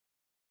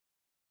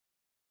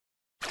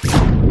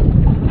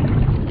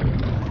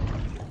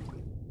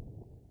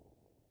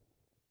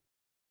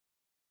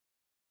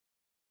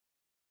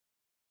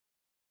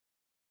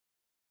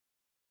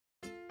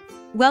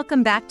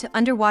Welcome back to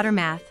Underwater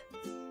Math.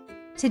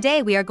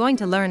 Today we are going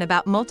to learn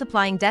about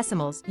multiplying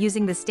decimals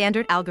using the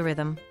standard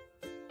algorithm.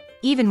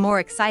 Even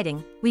more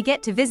exciting, we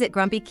get to visit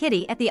Grumpy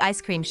Kitty at the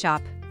ice cream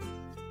shop.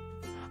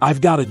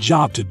 I've got a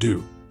job to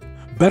do.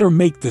 Better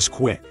make this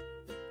quick.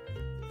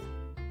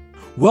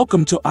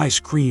 Welcome to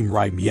Ice Cream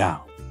Right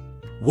Meow.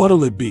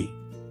 What'll it be?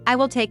 I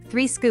will take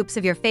 3 scoops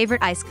of your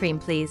favorite ice cream,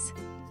 please.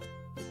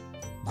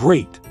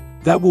 Great.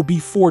 That will be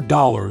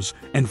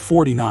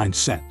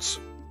 $4.49.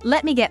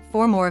 Let me get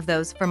 4 more of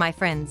those for my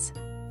friends.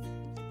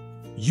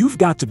 You've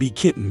got to be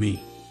kidding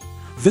me.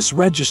 This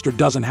register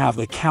doesn't have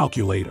a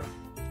calculator.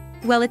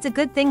 Well, it's a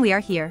good thing we are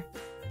here.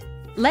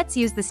 Let's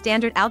use the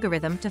standard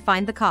algorithm to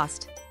find the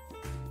cost.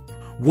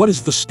 What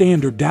is the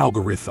standard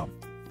algorithm?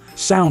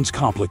 Sounds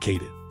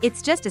complicated.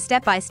 It's just a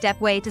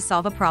step-by-step way to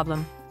solve a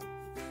problem.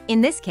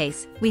 In this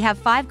case, we have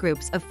 5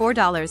 groups of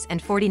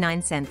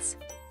 $4.49.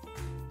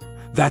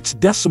 That's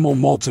decimal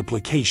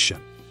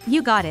multiplication.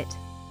 You got it.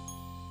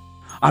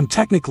 I'm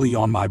technically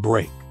on my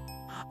break.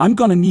 I'm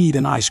gonna need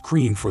an ice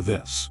cream for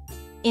this.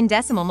 In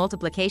decimal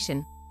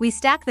multiplication, we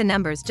stack the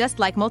numbers just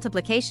like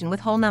multiplication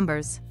with whole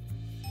numbers.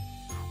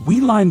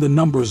 We line the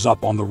numbers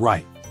up on the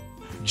right,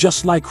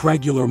 just like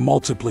regular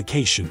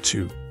multiplication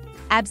too.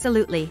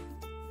 Absolutely.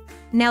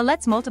 Now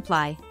let's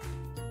multiply.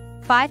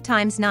 5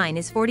 times 9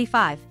 is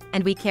 45,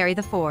 and we carry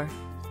the 4.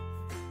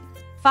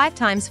 5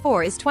 times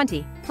 4 is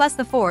 20, plus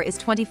the 4 is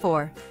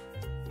 24.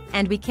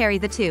 And we carry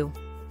the 2.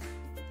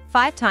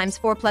 5 times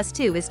 4 plus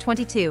 2 is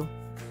 22.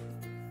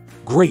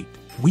 Great,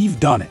 we've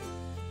done it.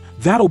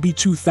 That'll be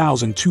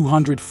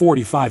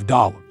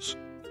 $2,245.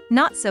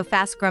 Not so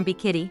fast, Grumpy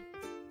Kitty.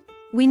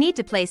 We need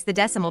to place the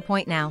decimal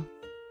point now.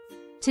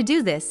 To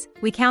do this,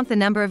 we count the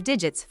number of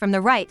digits from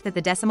the right that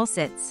the decimal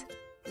sits.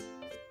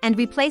 And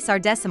we place our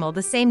decimal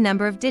the same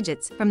number of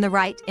digits from the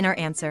right in our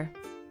answer.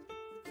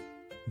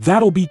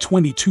 That'll be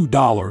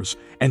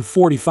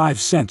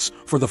 $22.45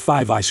 for the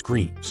 5 ice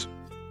creams.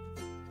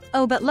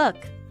 Oh, but look.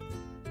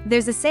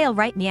 There's a sale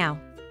right meow.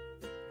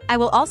 I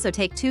will also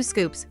take 2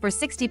 scoops for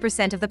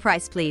 60% of the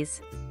price,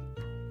 please.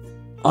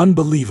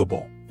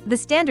 Unbelievable. The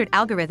standard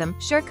algorithm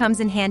sure comes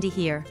in handy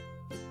here.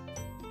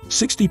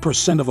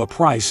 60% of a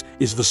price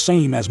is the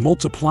same as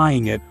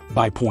multiplying it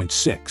by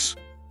 0.6.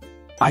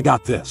 I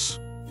got this.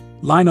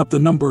 Line up the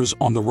numbers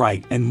on the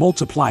right and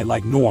multiply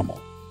like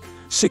normal.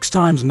 6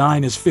 times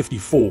 9 is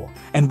 54,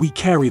 and we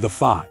carry the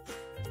 5.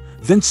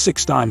 Then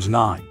 6 times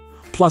 9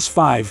 plus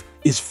 5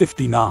 is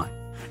 59,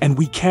 and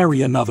we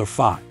carry another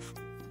 5.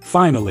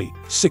 Finally,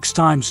 6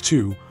 times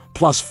 2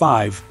 plus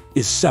 5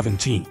 is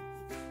 17.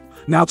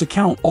 Now to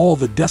count all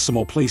the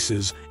decimal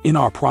places in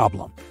our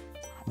problem.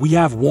 We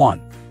have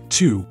 1,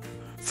 2,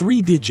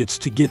 3 digits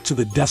to get to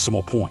the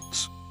decimal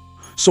points.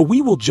 So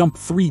we will jump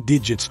 3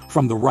 digits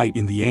from the right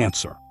in the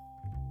answer.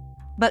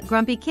 But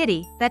Grumpy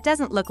Kitty, that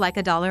doesn't look like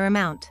a dollar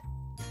amount.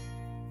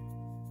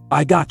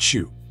 I got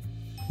you.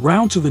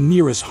 Round to the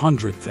nearest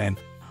hundredth and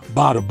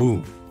bada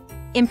boom.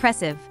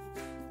 Impressive.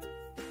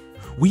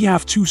 We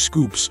have 2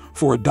 scoops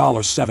for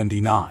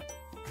 $1.79.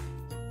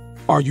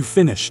 Are you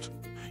finished?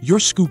 Your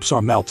scoops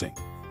are melting.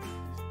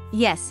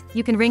 Yes,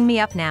 you can ring me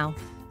up now.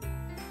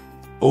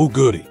 Oh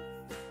goody.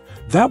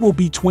 That will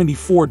be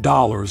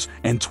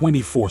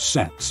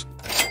 $24.24.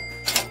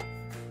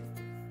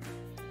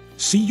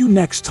 See you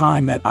next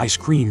time at Ice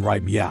Cream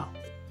Right Meow.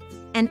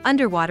 And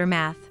Underwater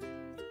Math.